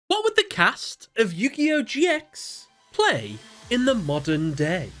What would the cast of Yu-Gi-Oh! GX play in the modern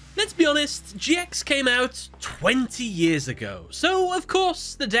day? Let's be honest, GX came out 20 years ago, so of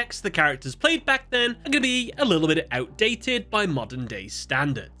course the decks the characters played back then are going to be a little bit outdated by modern day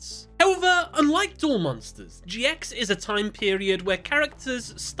standards. However, unlike Duel Monsters, GX is a time period where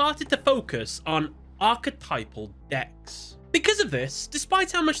characters started to focus on archetypal decks. Because of this,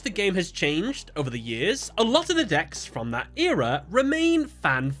 despite how much the game has changed over the years, a lot of the decks from that era remain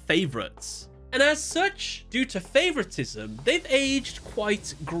fan favorites. And as such, due to favoritism, they've aged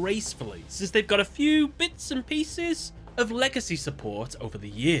quite gracefully, since they've got a few bits and pieces of legacy support over the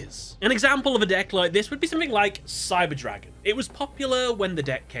years. An example of a deck like this would be something like Cyber Dragon. It was popular when the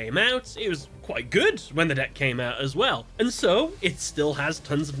deck came out, it was quite good when the deck came out as well, and so it still has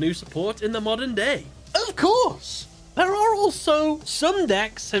tons of new support in the modern day. Of course! There are also some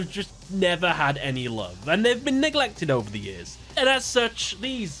decks have just never had any love, and they've been neglected over the years. And as such,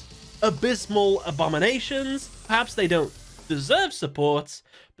 these abysmal abominations, perhaps they don't deserve support,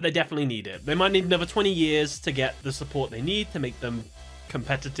 but they definitely need it. They might need another 20 years to get the support they need to make them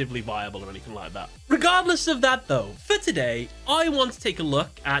competitively viable or anything like that. Regardless of that though, for today, I want to take a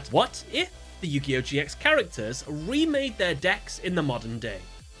look at what if the Yu-Gi-Oh! GX characters remade their decks in the modern day.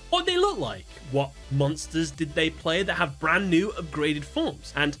 What they look like, what monsters did they play that have brand new upgraded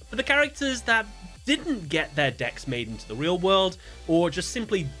forms, and for the characters that didn't get their decks made into the real world, or just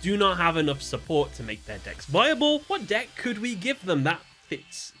simply do not have enough support to make their decks viable, what deck could we give them that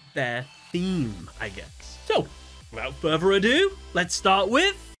fits their theme, I guess? So, without further ado, let's start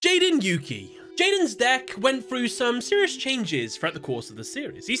with Jaden Yuki. Jaden's deck went through some serious changes throughout the course of the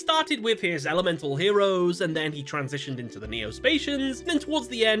series. He started with his elemental heroes, and then he transitioned into the Neospatians, and then towards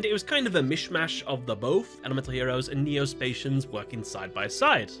the end it was kind of a mishmash of the both elemental heroes and Neospatians working side by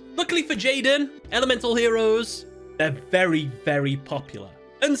side. Luckily for Jaden, elemental heroes, they're very, very popular,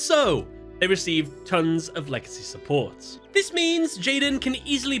 and so they received tons of legacy support. This means Jaden can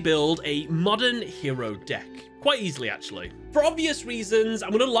easily build a modern hero deck. Quite easily, actually. For obvious reasons,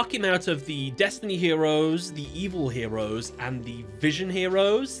 I'm going to lock him out of the Destiny heroes, the Evil heroes, and the Vision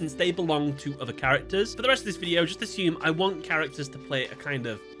heroes, since they belong to other characters. For the rest of this video, just assume I want characters to play a kind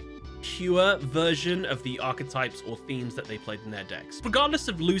of pure version of the archetypes or themes that they played in their decks. Regardless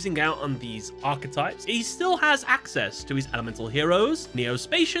of losing out on these archetypes, he still has access to his elemental heroes,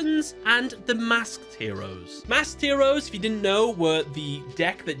 Neospatians, and the masked heroes. Masked heroes, if you didn't know, were the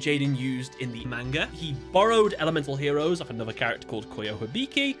deck that Jaden used in the manga. He borrowed elemental heroes off another character called Koyo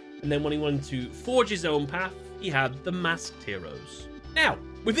Hibiki, and then when he wanted to forge his own path, he had the masked heroes. Now,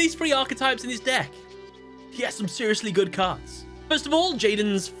 with these three archetypes in his deck, he has some seriously good cards. First of all,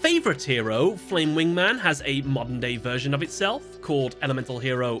 Jaden's favorite hero, Flame Wingman, has a modern day version of itself called Elemental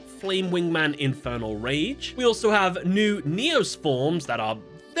Hero Flame Wingman Infernal Rage. We also have new Neos forms that are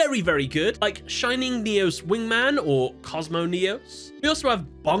very, very good, like Shining Neos Wingman or Cosmo Neos. We also have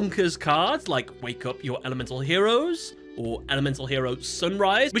bonkers cards like Wake Up Your Elemental Heroes or Elemental Hero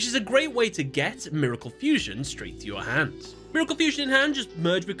Sunrise, which is a great way to get Miracle Fusion straight to your hand. Miracle Fusion in hand, just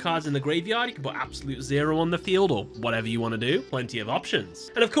merge with cards in the graveyard. You can put Absolute Zero on the field or whatever you want to do. Plenty of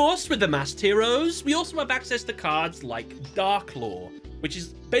options. And of course, with the masked heroes, we also have access to cards like Dark Law, which is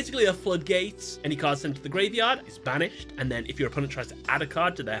basically a floodgate. Any card sent to the graveyard is banished, and then if your opponent tries to add a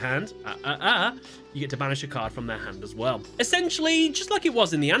card to their hand, you get to banish a card from their hand as well. Essentially, just like it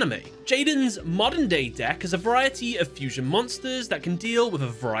was in the anime, Jaden's modern day deck has a variety of fusion monsters that can deal with a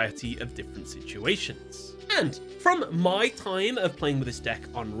variety of different situations. And from my time of playing with this deck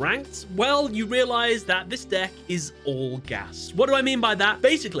on ranked, well, you realize that this deck is all gas. What do I mean by that?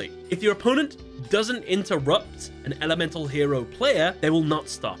 Basically, if your opponent doesn't interrupt an elemental hero player, they will not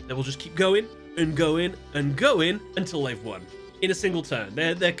stop. They will just keep going and going and going until they've won in a single turn.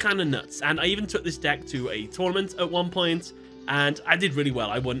 They're kind of nuts. And I even took this deck to a tournament at one point, and I did really well.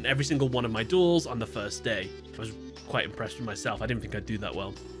 I won every single one of my duels on the first day. I was quite impressed with myself. I didn't think I'd do that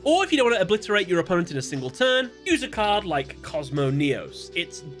well. Or if you don't want to obliterate your opponent in a single turn, use a card like Cosmo Neos.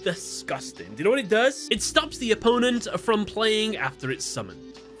 It's disgusting. Do you know what it does? It stops the opponent from playing after it's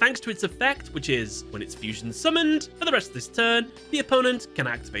summoned. Thanks to its effect, which is when it's fusion summoned, for the rest of this turn, the opponent can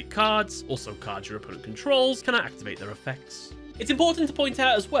activate cards, also cards your opponent controls can activate their effects. It's important to point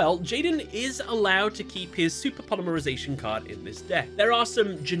out as well, Jaden is allowed to keep his Super Polymerization card in this deck. There are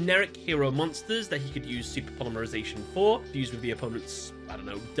some generic hero monsters that he could use Super Polymerization for, used with the opponent's, I don't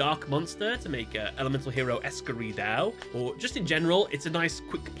know, Dark Monster to make a Elemental Hero Escaridao, or just in general, it's a nice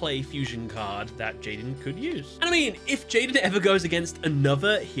quick play fusion card that Jaden could use. And I mean, if Jaden ever goes against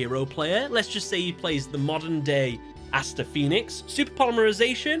another hero player, let's just say he plays the modern day Asta Phoenix, Super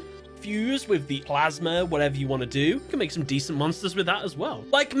Polymerization fuse with the plasma, whatever you want to do. You can make some decent monsters with that as well.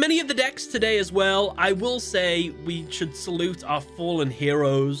 Like many of the decks today as well, I will say we should salute our fallen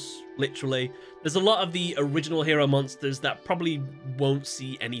heroes, literally. There's a lot of the original hero monsters that probably won't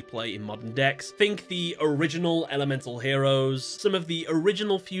see any play in modern decks. Think the original elemental heroes, some of the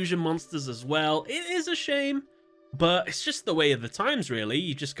original fusion monsters as well. It is a shame, but it's just the way of the times, really.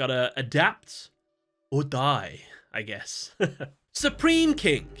 You just gotta adapt or die, I guess. Supreme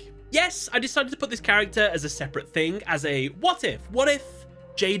King. Yes, I decided to put this character as a separate thing, as a what if? What if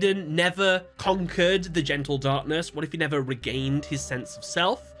Jaden never conquered the gentle darkness? What if he never regained his sense of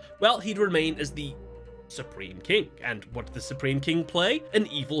self? Well, he'd remain as the Supreme King. And what did the Supreme King play? An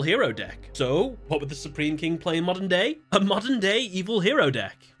evil hero deck. So, what would the Supreme King play in modern day? A modern day evil hero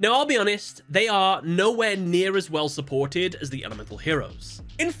deck. Now, I'll be honest, they are nowhere near as well supported as the elemental heroes.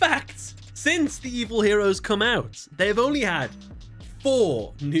 In fact, since the evil heroes come out, they've only had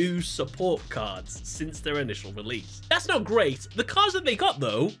 4 new support cards since their initial release. That's not great. The cards that they got,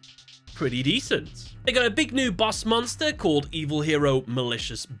 though, pretty decent. They got a big new boss monster called Evil Hero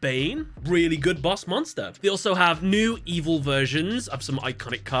Malicious Bane. Really good boss monster. They also have new evil versions of some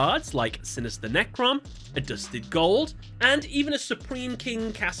iconic cards like Sinister Necrom, a Dusted Gold, and even a Supreme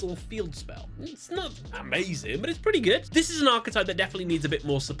King Castle field spell. It's not amazing, but it's pretty good. This is an archetype that definitely needs a bit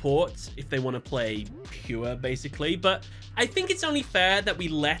more support if they want to play pure, basically, but I think it's only fair that we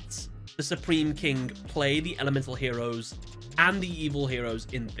let the Supreme King play the elemental heroes and the evil heroes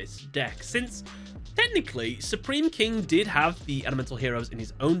in this deck, since technically Supreme King did have the elemental heroes in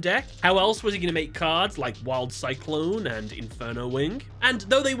his own deck. How else was he going to make cards like Wild Cyclone and Inferno Wing? And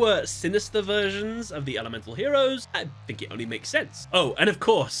though they were sinister versions of the elemental heroes, I think it only makes sense. Oh, and of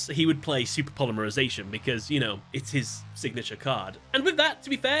course he would play Super Polymerization because, you know, it's his signature card. And with that, to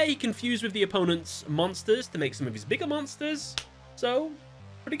be fair, he can fuse with the opponent's monsters to make some of his bigger monsters, so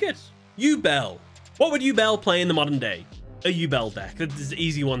pretty good. Yugioh. What would Yugioh play in the modern day? A Yugioh deck. That is an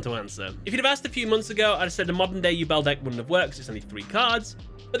easy one to answer. If you'd have asked a few months ago, I'd have said a modern day Yugioh deck wouldn't have worked because it's only 3 cards,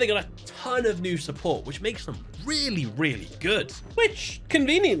 but they got a ton of new support, which makes them really, really good, which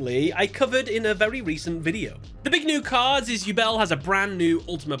conveniently I covered in a very recent video. The big new cards is Yugioh has a brand new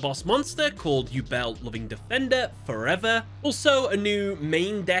ultimate boss monster called Yugioh Loving Defender Forever. Also a new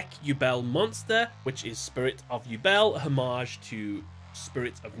main deck Yugioh monster, which is Spirit of Yugioh, a homage to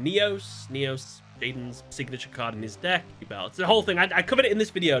Spirit of Neos. Jaden's signature card in his deck. It's the whole thing. I covered it in this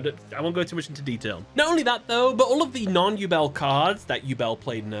video. I won't go too much into detail. Not only that though, but all of the non-Yugioh cards that Yugioh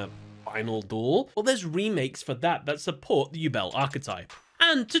played in a final duel, well, there's remakes for that support the Yugioh archetype.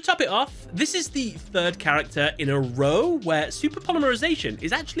 And to top it off, this is the 3rd character in a row where Super Polymerization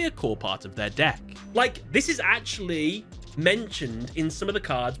is actually a core part of their deck. Like, this is actually mentioned in some of the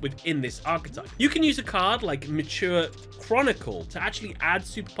cards within this archetype. You can use a card like Mature Chronicle to actually add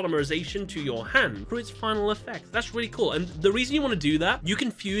Super Polymerization to your hand for its final effect. That's really cool. And the reason you want to do that, you can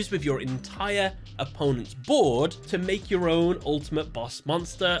fuse with your entire opponent's board to make your own ultimate boss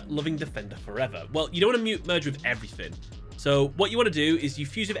monster, Loving Defender Forever. Well, you don't want to merge with everything. So what you want to do is you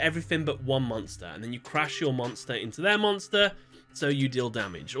fuse with everything but one monster, and then you crash your monster into their monster, so you deal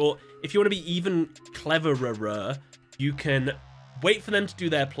damage. Or if you want to be even cleverer, you can wait for them to do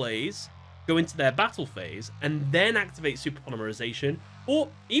their plays, go into their battle phase, and then activate Super Polymerization, or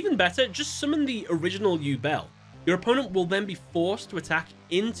even better, just summon the original Yugioh. Your opponent will then be forced to attack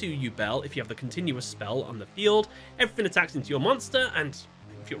into Yugioh if you have the continuous spell on the field. Everything attacks into your monster, and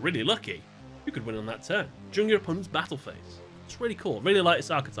if you're really lucky, you could win on that turn during your opponent's battle phase. It's really cool. Really like this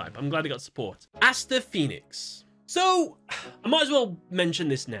archetype. I'm glad it got support. Aster Phoenix. So, I might as well mention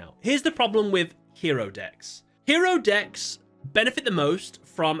this now. Here's the problem with hero decks. Hero decks benefit the most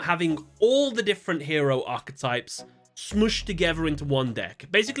from having all the different hero archetypes smushed together into one deck.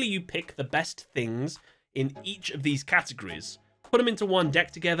 Basically, you pick the best things in each of these categories, put them into one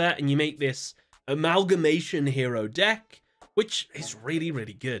deck together, and you make this amalgamation hero deck, which is really,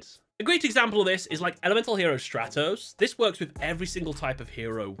 really good. A great example of this is like Elemental Hero Stratos. This works with every single type of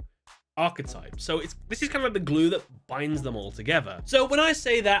hero archetype. So this is kind of like the glue that binds them all together. So when I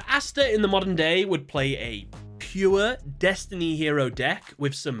say that Aster in the modern day would play a pure Destiny hero deck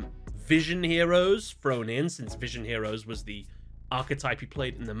with some Vision heroes thrown in, since Vision heroes was the archetype he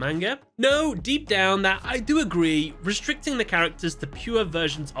played in the manga. No, deep down that I do agree, restricting the characters to pure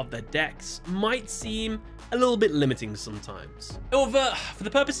versions of their decks might seem a little bit limiting sometimes. However, for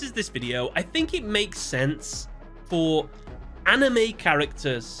the purposes of this video, I think it makes sense for anime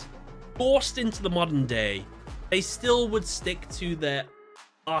characters forced into the modern day, they still would stick to their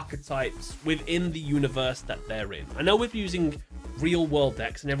archetypes within the universe that they're in. I know we're using real world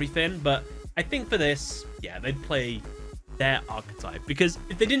decks and everything, but I think for this, yeah, they'd play their archetype, because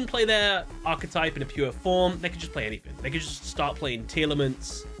if they didn't play their archetype in a pure form, they could just play anything. They could just start playing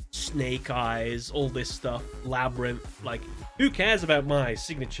Telements, Snake Eyes, all this stuff, Labyrinth. Like, who cares about my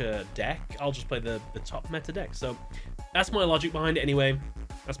signature deck? I'll just play the top meta deck. So that's my logic behind it anyway.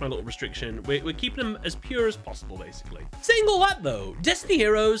 That's my little restriction. We're keeping them as pure as possible, basically. Saying all that, though, Destiny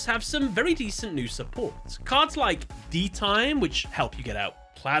Heroes have some very decent new support. Cards like D-Time, which help you get out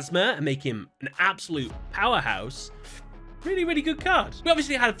Plasma and make him an absolute powerhouse. Really, really good card. We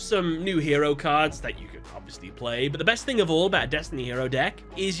obviously have some new hero cards that you could obviously play, but the best thing of all about a Destiny Hero deck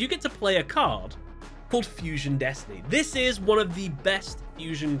is you get to play a card called Fusion Destiny. This is one of the best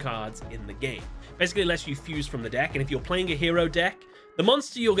fusion cards in the game. Basically, it lets you fuse from the deck, and if you're playing a hero deck, the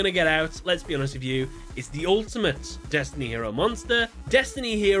monster you're going to get out, let's be honest with you, is the ultimate Destiny Hero monster,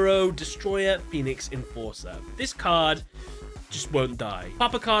 Destiny Hero Destroyer Phoenix Enforcer. This card just won't die.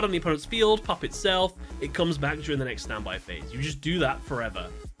 Pop a card on the opponent's field, pop itself, it comes back during the next standby phase. You just do that forever.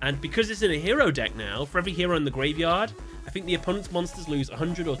 And because it's in a hero deck now, for every hero in the graveyard, I think the opponent's monsters lose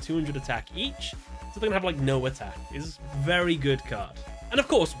 100 or 200 attack each, so they're gonna have like no attack. It's a very good card. And of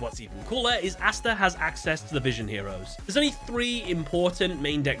course, what's even cooler is Asta has access to the Vision Heroes. There's only 3 important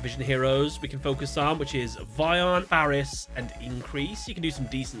main deck Vision Heroes we can focus on, which is Vion, Faris, and Increase. You can do some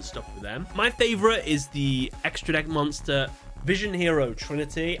decent stuff with them. My favorite is the extra deck monster, Vision Hero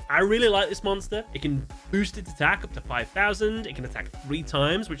Trinity. I really like this monster. It can boost its attack up to 5,000. It can attack 3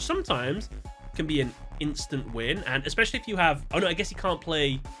 times, which sometimes can be an instant win. And especially if you have... Oh no, I guess you can't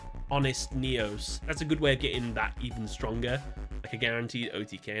play Honest Neos. That's a good way of getting that even stronger. Like a guaranteed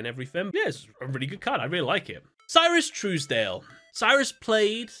OTK and everything. Yeah, it's a really good card. I really like it. Cyrus Truesdale. Cyrus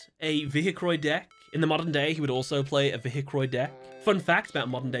played a Vehicroid deck. In the modern day, he would also play a Vehicroid deck. Fun fact about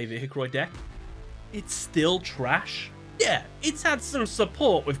modern day Vehicroid deck. It's still trash. Yeah, it's had some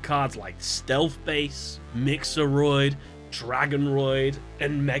support with cards like Stealth Base, Mixeroid, Dragonroid,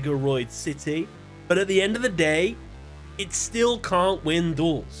 and Megaroid City. But at the end of the day, it still can't win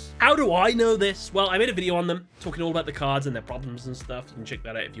duels. How do I know this? Well, I made a video on them, talking all about the cards and their problems and stuff. You can check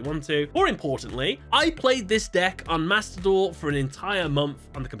that out if you want to. More importantly, I played this deck on Master Duel for an entire month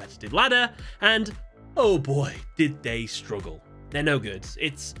on the competitive ladder, and oh boy, did they struggle. They're no good.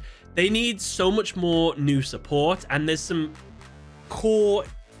 They need so much more new support, and there's some core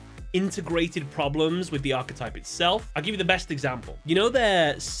integrated problems with the archetype itself. I'll give you the best example. You know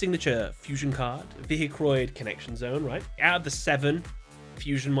their signature fusion card, Vehicroid Connection Zone, right? Out of the 7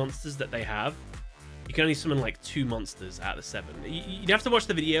 fusion monsters that they have, you can only summon like 2 monsters out of the 7. You'd have to watch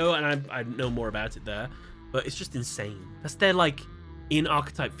the video, and I know more about it there, but it's just insane. That's their like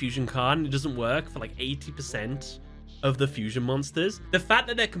in-archetype fusion card, and it doesn't work for like 80% of the fusion monsters. The fact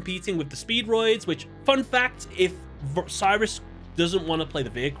that they're competing with the Speedroids, which, fun fact, if Cyrus doesn't want to play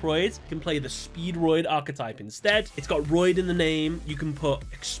the Vehicroids, you can play the Speedroid archetype instead. It's got Roid in the name. You can put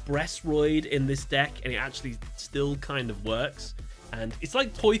Express Roid in this deck, and it actually still kind of works. And it's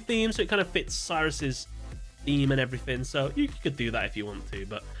like toy theme, so it kind of fits Cyrus's theme and everything. So you could do that if you want to.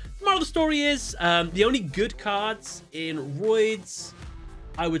 But the moral of the story is, the only good cards in Roids,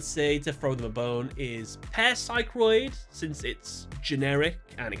 I would say, to throw them a bone, is Pair Psychroid, since it's generic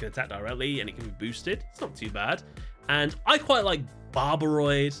and it can attack directly and it can be boosted. It's not too bad. And I quite like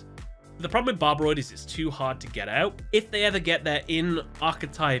Barbaroid. The problem with Barbaroid is it's too hard to get out. If they ever get their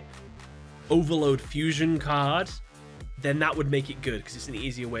in-archetype Overload Fusion card, then that would make it good, because it's an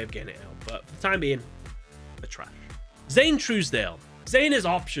easier way of getting it out. But for the time being, they're trash. Zane Truesdale. Zane has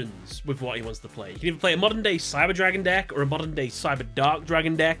options with what he wants to play. He can either play a modern-day Cyber Dragon deck or a modern-day Cyber Dark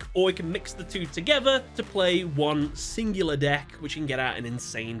Dragon deck, or he can mix the 2 together to play one singular deck, which can get out an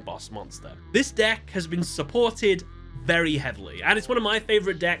insane boss monster. This deck has been supported very heavily, and it's one of my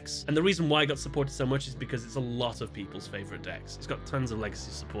favorite decks, and the reason why it got supported so much is because it's a lot of people's favorite decks. It's got tons of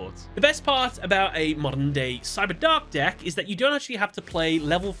legacy support. The best part about a modern-day Cyber Dark deck is that you don't actually have to play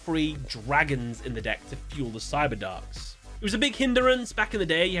level 3 dragons in the deck to fuel the Cyber Darks. It was a big hindrance back in the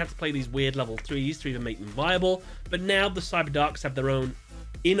day. You had to play these weird level 3s to even make them viable. But now the Cyber Darks have their own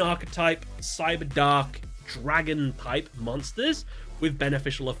in-archetype Cyber Dark dragon type monsters with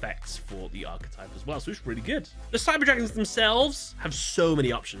beneficial effects for the archetype as well. So it's really good. The Cyber Dragons themselves have so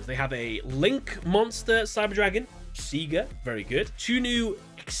many options. They have a Link monster Cyber Dragon, Sega, very good. 2 new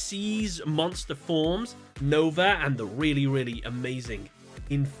Xyz monster forms, Nova and the really, really amazing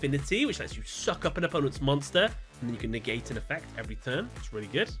Infinity, which lets you suck up an opponent's monster, and then you can negate an effect every turn. It's really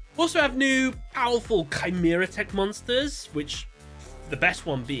good. Also have new powerful Chimera Tech monsters, which the best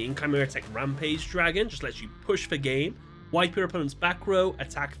one being Chimera Tech Rampage Dragon, just lets you push for game, wipe your opponent's back row,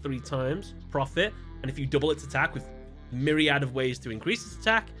 attack 3 times, profit, and if you double its attack with myriad of ways to increase its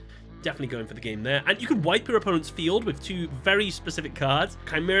attack, definitely going for the game there. And you can wipe your opponent's field with 2 very specific cards.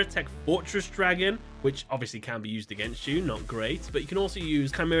 Chimera Tech Fortress Dragon, which obviously can be used against you, not great. But you can also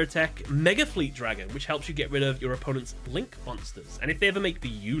use Chimera Tech Mega Fleet Dragon, which helps you get rid of your opponent's Link monsters. And if they ever make the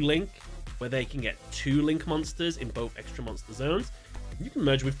U-Link, where they can get 2 Link monsters in both extra monster zones, you can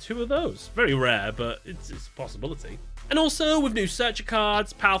merge with 2 of those. Very rare, but it's a possibility. And also with new Searcher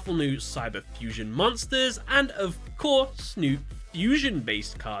cards, powerful new Cyber Fusion monsters, and of course, new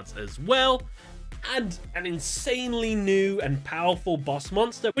fusion-based cards as well, and an insanely new and powerful boss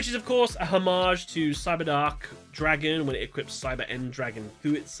monster, which is of course a homage to Cyberdark Dragon when it equips Cyber End Dragon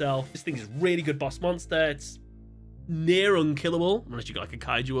through itself. This thing is a really good boss monster. It's near unkillable, unless you got like a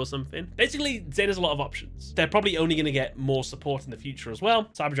kaiju or something. Basically, Zane has a lot of options. They're probably only going to get more support in the future as well.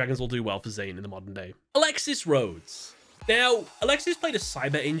 Cyber Dragons will do well for Zane in the modern day. Alexis Rhodes. Now, Alexis played a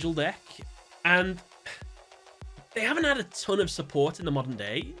Cyber Angel deck, and they haven't had a ton of support in the modern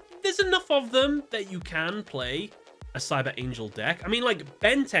day. There's enough of them that you can play a Cyber Angel deck. I mean, like,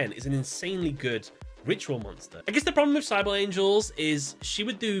 Ben 10 is an insanely good ritual monster. I guess the problem with Cyber Angels is she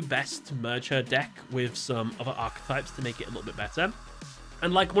would do best to merge her deck with some other archetypes to make it a little bit better.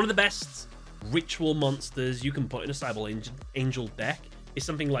 And like one of the best ritual monsters you can put in a Cyber Angel deck is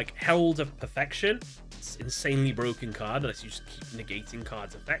something like Herald of Perfection. It's an insanely broken card that lets you just keep negating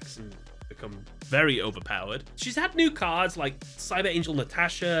cards' effects and become very overpowered. She's had new cards like Cyber Angel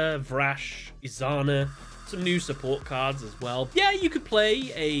Natasha, Vrash, Izana, some new support cards as well. Yeah, you could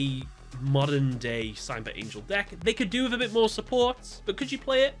play a modern day Cyber Angel deck. They could do with a bit more support, but could you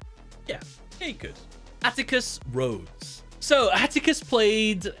play it? Yeah, you could. Atticus Rhodes. So Atticus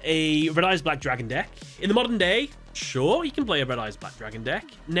played a Red Eyes Black Dragon deck. In the modern day, sure, he can play a Red Eyes Black Dragon deck.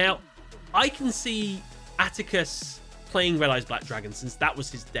 Now, I can see Atticus playing Red Eyes Black Dragon since that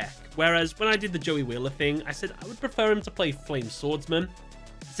was his deck. Whereas when I did the Joey Wheeler thing, I said I would prefer him to play Flame Swordsman,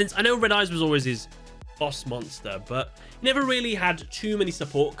 since I know Red Eyes was always his boss monster, but he never really had too many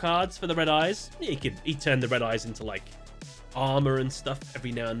support cards for the Red Eyes. He turned the Red Eyes into like armor and stuff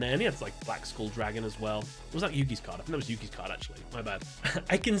every now and then. He had like Black Skull Dragon as well. Was that Yugi's card? I think that was Yugi's card actually. My bad.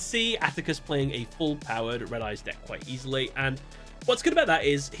 I can see Atticus playing a full powered Red Eyes deck quite easily, and what's good about that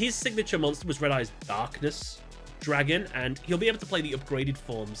is his signature monster was Red Eyes Darkness Dragon, and he'll be able to play the upgraded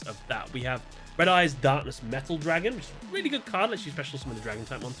forms of that. We have Red Eyes Darkness Metal Dragon, which is a really good card, lets you special summon the Dragon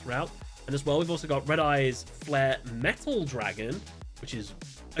type monster out. And as well, we've also got Red Eyes Flare Metal Dragon, which is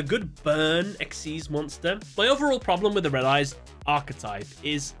a good burn Xyz monster. My overall problem with the Red Eyes archetype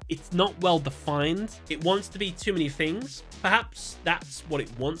is it's not well defined. It wants to be too many things. Perhaps that's what it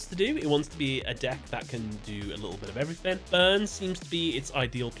wants to do. It wants to be a deck that can do a little bit of everything. Burn seems to be its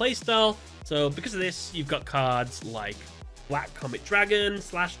ideal playstyle. So because of this, you've got cards like Black Comet Dragon,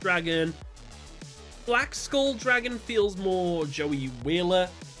 Slash Dragon. Black Skull Dragon feels more Joey Wheeler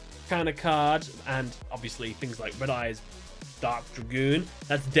kind of card, and obviously things like Red Eyes Dark Dragoon,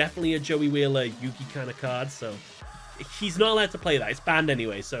 that's definitely a Joey Wheeler Yugi kind of card, so he's not allowed to play that. It's banned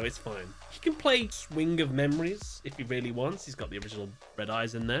anyway, so it's fine. He can play Swing of Memories if he really wants. He's got the original Red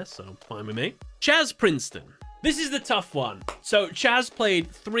Eyes in there, so fine with me. Chaz Princeton. This is the tough one. So Chaz played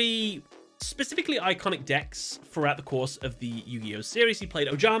 3 specifically iconic decks throughout the course of the Yu-Gi-Oh series. He played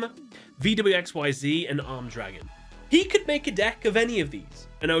Ojama, VWXYZ, and Armed Dragon. He could make a deck of any of these.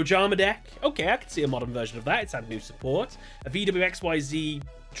 An Ojama deck, okay, I could see a modern version of that. It's had new support. A VWXYZ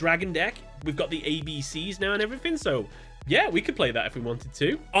Dragon deck, we've got the ABCs now and everything, so yeah, we could play that if we wanted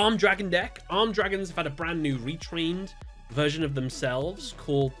to. Armed Dragon deck. Armed Dragons have had a brand new retrained version of themselves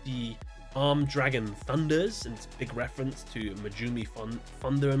called the Armed Dragon Thunders, and it's a big reference to Majumi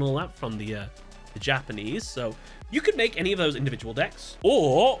Thunder and all that from the Japanese. So you could make any of those individual decks,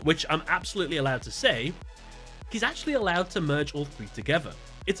 or, which I'm absolutely allowed to say, he's actually allowed to merge all 3 together.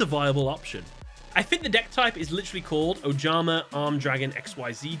 It's a viable option. I think the deck type is literally called Ojama Armed Dragon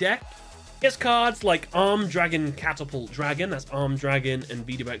XYZ deck. He has cards like Armed Dragon Catapult Dragon, that's Armed Dragon and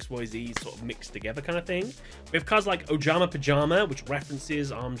VWXYZ sort of mixed together kind of thing. We have cards like Ojama Pajama, which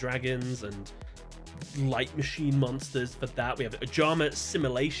references Armed Dragons and Light Machine monsters for that. We have Ojama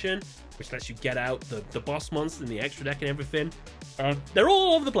Simulation, which lets you get out the boss monster and the extra deck and everything. They're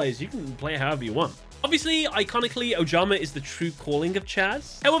all over the place. You can play however you want. Obviously, iconically, Ojama is the true calling of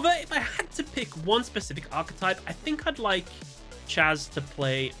Chaz. However, if I had to pick one specific archetype, I think I'd like Chaz to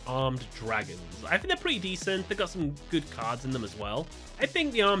play Armed Dragons. I think they're pretty decent. They've got some good cards in them as well. I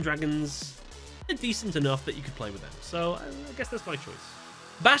think the Armed Dragons are decent enough that you could play with them. So I guess that's my choice.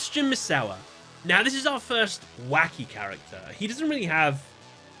 Bastion Misawa. Now, this is our first wacky character. He doesn't really have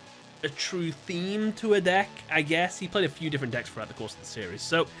a true theme to a deck, I guess. He played a few different decks throughout the course of the series.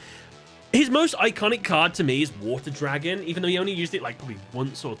 So His most iconic card to me is Water Dragon, even though he only used it like probably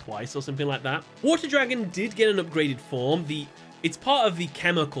once or twice or something like that. Water Dragon did get an upgraded form. It's part of the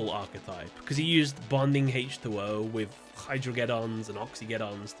chemical archetype because he used bonding H2O with Hydrogeddons and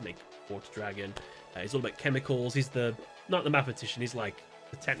Oxygeddons to make Water Dragon. He's all about chemicals. He's not the mathematician, he's like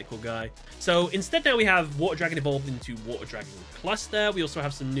the technical guy. So instead now we have Water Dragon evolved into Water Dragon Cluster. We also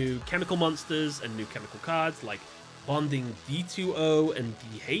have some new chemical monsters and new chemical cards like bonding D2O and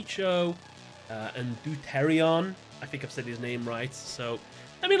DHO and Deuterion. I think I've said his name right. So,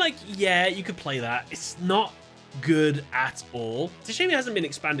 I mean, like, yeah, you could play that. It's not good at all. It's a shame it hasn't been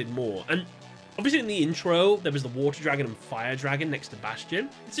expanded more. And obviously in the intro, there was the Water Dragon and Fire Dragon next to Bastion.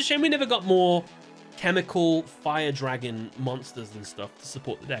 It's a shame we never got more chemical Fire Dragon monsters and stuff to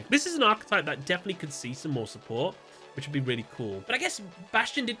support the deck. This is an archetype that definitely could see some more support, which would be really cool. But I guess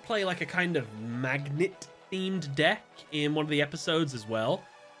Bastion did play like a kind of magnet themed deck in one of the episodes as well.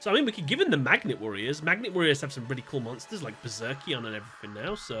 So, I mean, we could give him the Magnet Warriors. Magnet Warriors have some pretty cool monsters like Berserkion and everything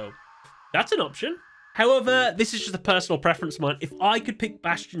now, so that's an option. However, this is just a personal preference of mine. If I could pick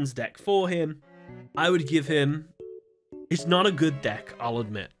Bastion's deck for him, I would give him... It's not a good deck, I'll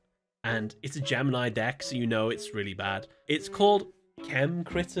admit. And it's a Gemini deck, so you know it's really bad. It's called Chem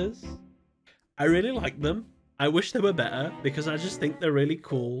Critters. I really like them. I wish they were better because I just think they're really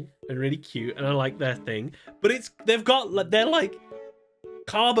cool and really cute and I like their thing. But they're like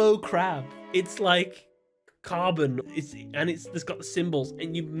Carbo Crab. It's like carbon. It's got the symbols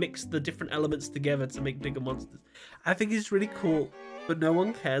and you mix the different elements together to make bigger monsters. I think it's really cool, but no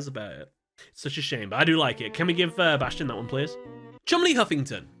one cares about it. It's such a shame, but I do like it. Can we give Bastion that one, please? Chumley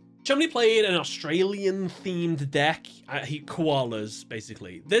Huffington. Chumley played an Australian-themed deck. Koalas,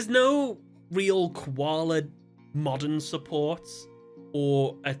 basically. There's no real koala modern supports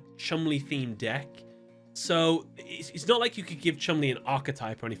or a Chumley-themed deck. So it's not like you could give Chumley an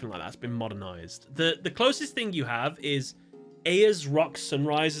archetype or anything like that. It's been modernized. The closest thing you have is Aya's Rock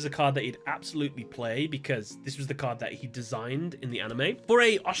Sunrise is a card that he'd absolutely play because this was the card that he designed in the anime. For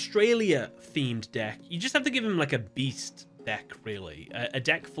a Australia-themed deck, you just have to give him like a beast deck, really. A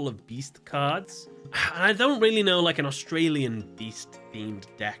deck full of beast cards. And I don't really know like an Australian beast-themed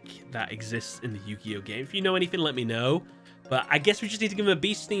deck that exists in the Yu-Gi-Oh game. If you know anything, let me know. But I guess we just need to give him a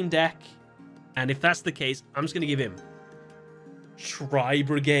beast-themed deck. And if that's the case, I'm just going to give him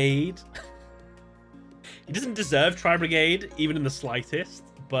Tri-Brigade. He doesn't deserve Tri-Brigade, even in the slightest.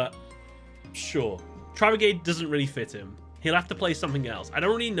 But sure. Tri-Brigade doesn't really fit him. He'll have to play something else. I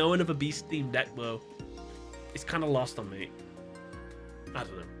don't really know another beast-themed deck, though. It's kind of lost on me. I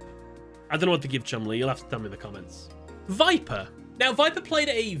don't know. I don't know what to give Chumley. You'll have to tell me in the comments. Viper. Now, Viper played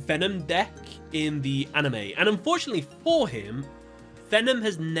a Venom deck in the anime. And unfortunately for him, Venom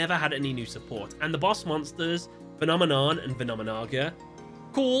has never had any new support. And the boss monsters, Phenomenon and Phenomenaga,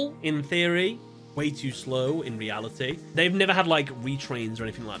 cool in theory, way too slow in reality. They've never had like retrains or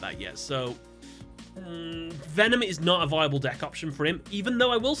anything like that yet. So Venom is not a viable deck option for him, even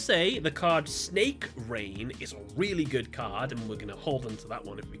though I will say the card Snake Rain is a really good card, and we're going to hold on to that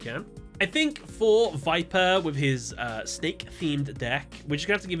one if we can. I think for Viper with his snake-themed deck, we're just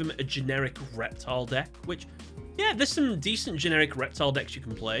going to have to give him a generic reptile deck, which, yeah, there's some decent generic reptile decks you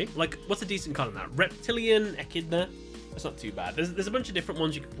can play. Like, what's a decent card in that? Reptilian Echidna? That's not too bad. There's a bunch of different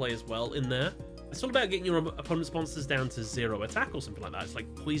ones you can play as well in there. It's all about getting your opponent's monsters down to 0 attack or something like that. It's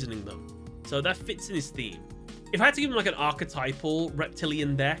like poisoning them. So that fits in his theme. If I had to give him like an archetypal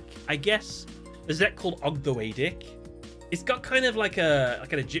reptilian deck, I guess there's a deck called Ogdoadic. It's got kind of like an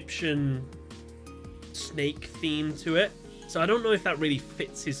Egyptian snake theme to it. So I don't know if that really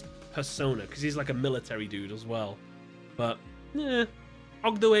fits his persona because he's like a military dude as well. But yeah,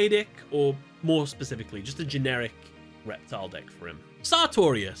 Ogdoadic, or more specifically, just a generic reptile deck for him.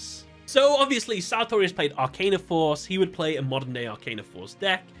 Sartorius. So obviously Sartorius played Arcana Force. He would play a modern day Arcana Force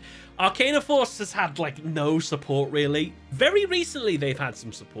deck. Arcana Force has had like no support really. Very recently they've had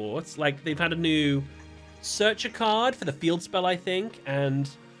some support. Like they've had a new Searcher card for the field spell, I think, and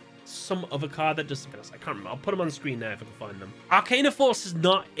some other card that does something else. I can't remember. I'll put them on the screen now if I can find them. Arcana Force has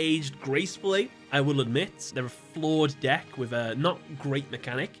not aged gracefully, I will admit. They're a flawed deck with a not great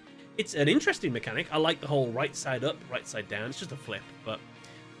mechanic. It's an interesting mechanic. I like the whole right side up, right side down. It's just a flip, but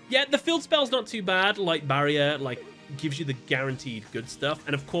yeah, the field spell's not too bad. Light Barrier, like, gives you the guaranteed good stuff.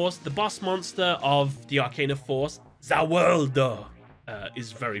 And of course, the boss monster of the Arcana Force, Zawaldo,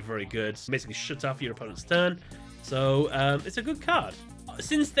 is very, very good. Basically, shut off your opponent's turn. So, it's a good card.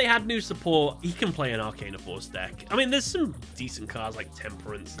 Since they had new support, he can play an Arcana Force deck. I mean, there's some decent cards like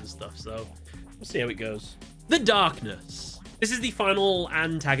Temperance and stuff, so we'll see how it goes. The Darkness. This is the final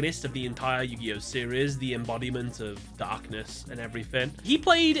antagonist of the entire Yu-Gi-Oh series, the embodiment of darkness and everything. He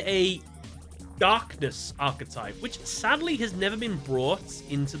played a darkness archetype, which sadly has never been brought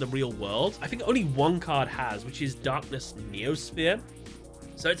into the real world. I think only one card has, which is Darkness Neosphere.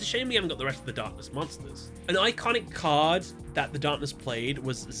 So it's a shame we haven't got the rest of the Darkness monsters. An iconic card that the Darkness played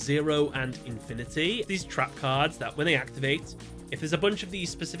was Zero and Infinity. These trap cards that when they activate, if there's a bunch of these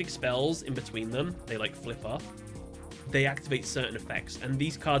specific spells in between them, they like flip off. They activate certain effects, and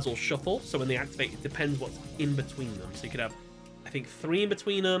these cards all shuffle. So when they activate, it depends what's in between them. So you could have, I think, 3 in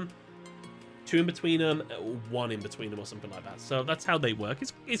between them, 2 in between them, 1 in between them, or something like that. So that's how they work.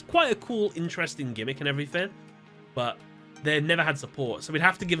 It's quite a cool, interesting gimmick and everything, but they never had support, so we'd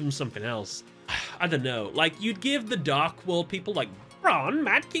have to give them something else. I don't know. Like, you'd give the Dark World people, like Ron,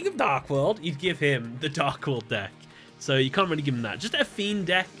 Mad King of Dark World, you'd give him the Dark World deck. So you can't really give him that. Just a Fiend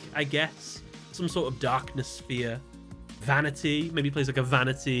deck, I guess. Some sort of Darkness Sphere. Vanity. Maybe he plays like a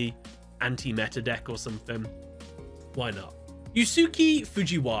Vanity anti-meta deck or something. Why not? Yusuke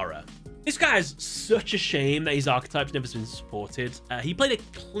Fujiwara. This guy is such a shame that his archetype's never been supported. He played a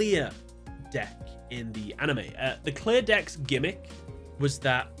clear deck in the anime. The clear deck's gimmick was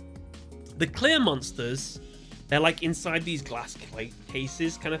that the clear monsters, they're like inside these glass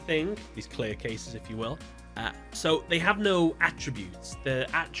cases kind of thing. These clear cases, if you will. So they have no attributes. They're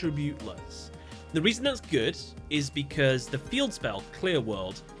attributeless. The reason that's good is because the field spell, Clear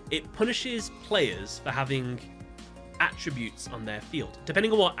World, it punishes players for having attributes on their field.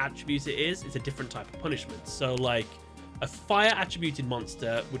 Depending on what attribute it is, it's a different type of punishment. So like a fire attributed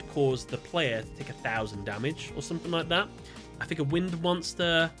monster would cause the player to take 1,000 damage or something like that. I think a wind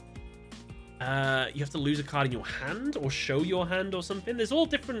monster, you have to lose a card in your hand or show your hand or something. There's all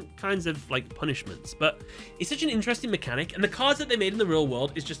different kinds of like punishments, but it's such an interesting mechanic. And the cards that they made in the real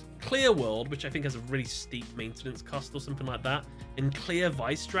world is just Clear World, which I think has a really steep maintenance cost or something like that, and Clear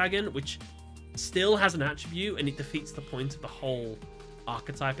Vice Dragon, which still has an attribute and it defeats the point of the whole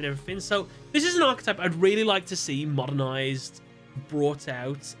archetype and everything. So this is an archetype I'd really like to see modernized, brought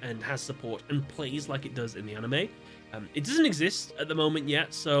out, and has support and plays like it does in the anime. It doesn't exist at the moment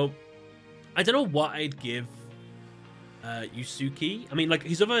yet, so I don't know what I'd give Yusuke. I mean, like,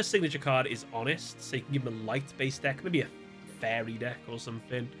 his other signature card is Honest, so you can give him a light-based deck, maybe a fairy deck or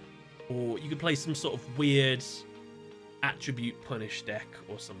something, or you could play some sort of weird attribute punish deck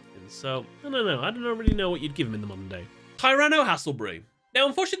or something. So I don't know. I don't really know what you'd give him in the modern day. Tyranno Hasselbury. Now,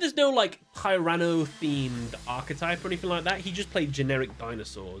 unfortunately, there's no like Tyranno themed archetype or anything like that. He just played generic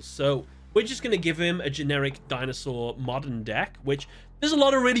dinosaurs. So we're just going to give him a generic dinosaur modern deck, which there's a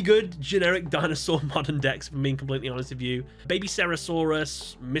lot of really good generic dinosaur modern decks, if I'm being completely honest with you. Baby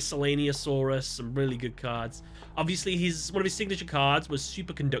Ceresaurus, Miscellaneousaurus, some really good cards. Obviously, one of his signature cards was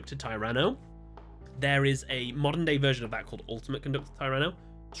Superconductor Tyranno. There is a modern day version of that called Ultimate Conductor Tyranno.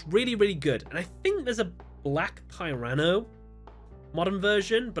 It's really, really good. And I think there's a Black Tyranno modern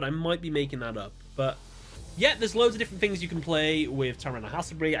version, but I might be making that up. But yeah, there's loads of different things you can play with Tyranno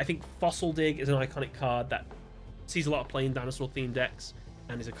Hasselbury. I think Fossil Dig is an iconic card that sees a lot of play in dinosaur themed decks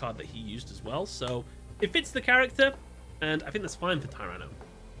and is a card that he used as well. So it fits the character, and I think that's fine for Tyranno.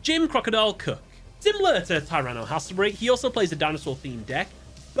 Jim Crocodile Cook. Similar to Tyranno Hasselbury, he also plays a dinosaur themed deck,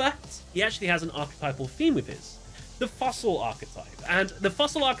 but he actually has an archetypal theme with his, the Fossil archetype. And the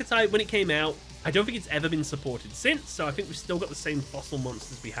Fossil archetype, when it came out, I don't think it's ever been supported since, so I think we've still got the same Fossil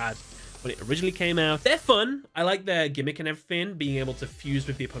monsters we had when it originally came out. They're fun. I like their gimmick and everything, being able to fuse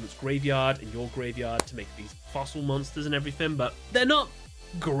with the opponent's graveyard and your graveyard to make these Fossil monsters and everything, but they're not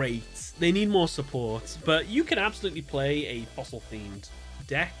great. They need more support, but you can absolutely play a Fossil-themed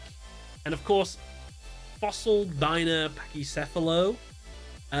deck. And of course, Fossil Diner Pachycephalo.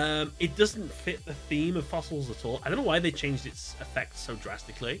 It doesn't fit the theme of fossils at all. I don't know why they changed its effect so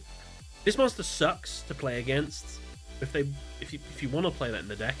drastically. This monster sucks to play against. If you want to play that in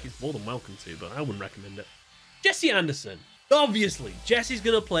the deck, he's more than welcome to, but I wouldn't recommend it. Jesse Anderson. Obviously, Jesse's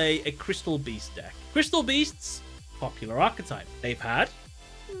going to play a Crystal Beast deck. Crystal Beasts, popular archetype. They've had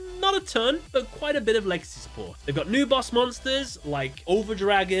not a ton, but quite a bit of legacy support. They've got new boss monsters like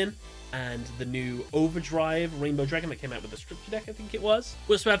Overdragon and the new Overdrive Rainbow Dragon that came out with the structure deck, I think it was.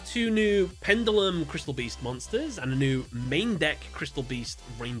 We also have 2 new Pendulum Crystal Beast monsters and a new main deck Crystal Beast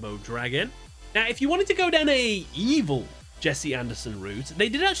Rainbow Dragon. Now, if you wanted to go down a evil Jesse Anderson route, they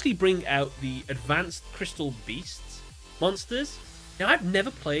did actually bring out the Advanced Crystal Beasts monsters. Now, I've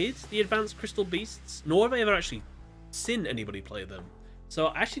never played the Advanced Crystal Beasts, nor have I ever actually seen anybody play them. So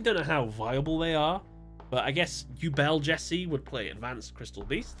I actually don't know how viable they are, but I guess Yubel Jesse would play Advanced Crystal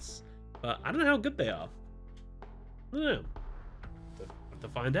Beasts. But I don't know how good they are. I don't know. have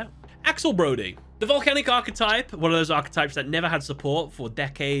to find out. Axel Brody. The volcanic archetype, one of those archetypes that never had support for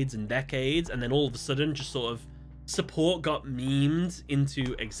decades and decades, and then all of a sudden just sort of support got memed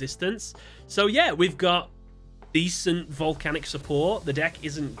into existence. So yeah, we've got decent volcanic support. The deck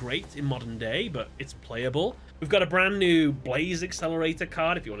isn't great in modern day, but it's playable. We've got a brand new Blaze Accelerator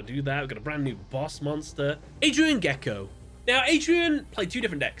card if you want to do that. We've got a brand new boss monster. Yugioh. Now, Adrian played two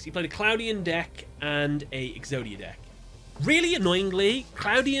different decks. He played a Cloudian deck and a Exodia deck. Really annoyingly,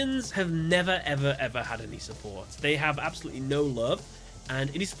 Cloudians have never, ever, ever had any support. They have absolutely no love. And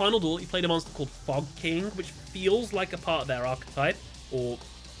in his final duel, he played a monster called Fog King, which feels like a part of their archetype, or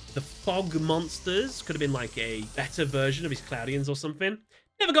the Fog Monsters. Could have been like a better version of his Cloudians or something.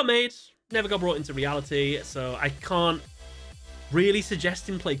 Never got made, never got brought into reality, so I can't really suggest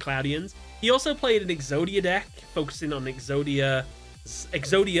him play Cloudians. He also played an Exodia deck, focusing on Exodius,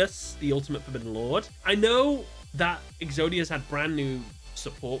 the Ultimate Forbidden Lord. I know that Exodius had brand new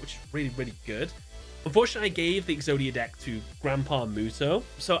support, which is really, really good. Unfortunately, I gave the Exodia deck to Grandpa Muto.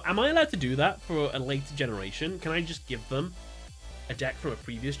 So am I allowed to do that for a later generation? Can I just give them a deck from a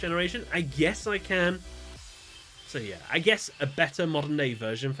previous generation? I guess I can. So yeah, I guess a better modern day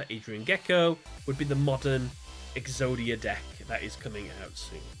version for Adrian Gecko would be the modern Exodia deck that is coming out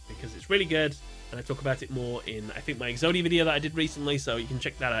soon, because it's really good, and I talk about it more in, I think, my Exodia video that I did recently, so you can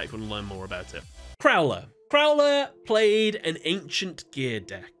check that out if you want to learn more about it. Crowler. Crowler played an Ancient Gear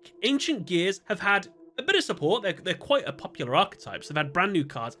deck. Ancient Gears have had a bit of support. They're quite a popular archetype, so they've had brand new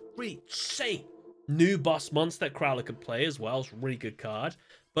cards. Really insane new boss monster that Crowler could play as well. It's a really good card.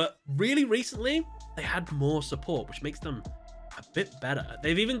 But really recently, they had more support, which makes them a bit better.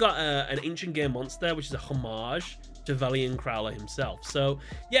 They've even got an Ancient Gear monster, which is a homage to Valiant Crowler himself. So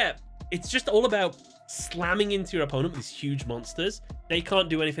yeah, it's just all about slamming into your opponent with these huge monsters. They can't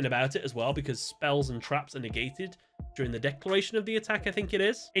do anything about it as well, because spells and traps are negated during the declaration of the attack, I think it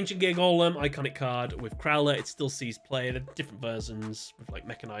is. Ancient Gear Golem, iconic card. With Crowler, it still sees play. There are different versions with like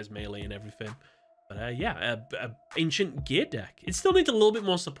mechanized melee and everything. But yeah, a Ancient Gear deck. It still needs a little bit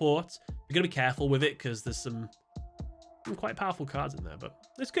more support. You're gonna be careful with it, because there's some quite powerful cards in there, but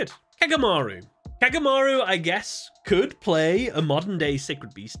it's good. Kagamaru. Kagamaru, I guess, could play a modern day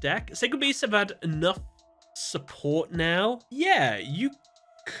Sacred Beast deck. Sacred Beasts have had enough support now. Yeah, you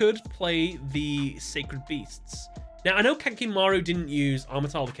could play the Sacred Beasts. Now, I know Kagamaru didn't use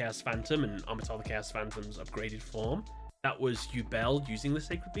Armital the Chaos Phantom and Armital the Chaos Phantom's upgraded form. That was Yubel using the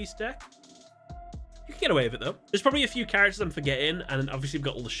Sacred Beast deck. You can get away with it, though. There's probably a few characters I'm forgetting, and obviously we've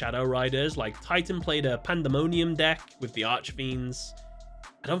got all the Shadow Riders. Like, Titan played a Pandemonium deck with the Archfiends.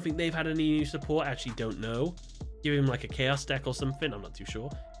 I don't think they've had any new support. I actually don't know. Give him like a Chaos deck or something. I'm not too sure.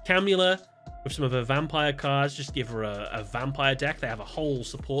 Camula, with some of her Vampire cards, just give her a Vampire deck. They have a whole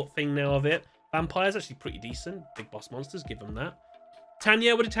support thing now of it. Vampire's actually pretty decent. Big boss monsters, give them that.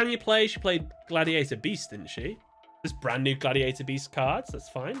 Tanya, what did Tanya play? She played Gladiator Beast, didn't she? There's brand new Gladiator Beast cards. That's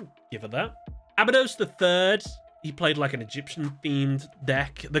fine. Give her that. Abydos III, he played like an Egyptian-themed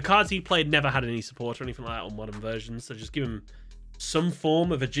deck. The cards he played never had any support or anything like that on modern versions, so just give him some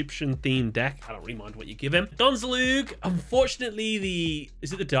form of Egyptian-themed deck. I don't really mind what you give him. Donzalug, unfortunately,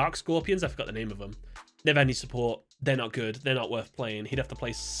 is it the Dark Scorpions? I forgot the name of them. Never had any support. They're not good. They're not worth playing. He'd have to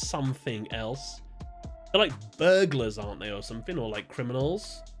play something else. They're like burglars, aren't they, or something? Or like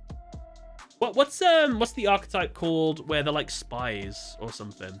criminals? What's the archetype called where they're like spies or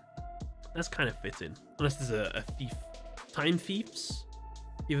something? That's kind of fitting. Unless there's a thief. Time Thieves?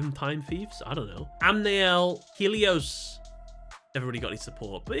 Give him Time Thieves? I don't know. Amniel, Helios. Never really got any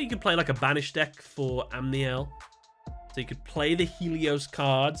support. But you could play like a banish deck for Amniel. So you could play the Helios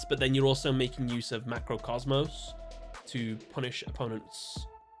cards, but then you're also making use of Macrocosmos to punish opponents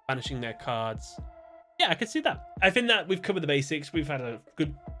banishing their cards. Yeah, I could see that. I think that we've covered the basics. We've had a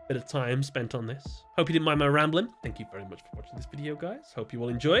good bit of time spent on this. Hope you didn't mind my rambling. Thank you very much for watching this video, guys. Hope you all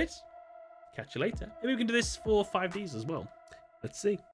enjoyed. Catch you later. Maybe we can do this for 5Ds as well. Let's see.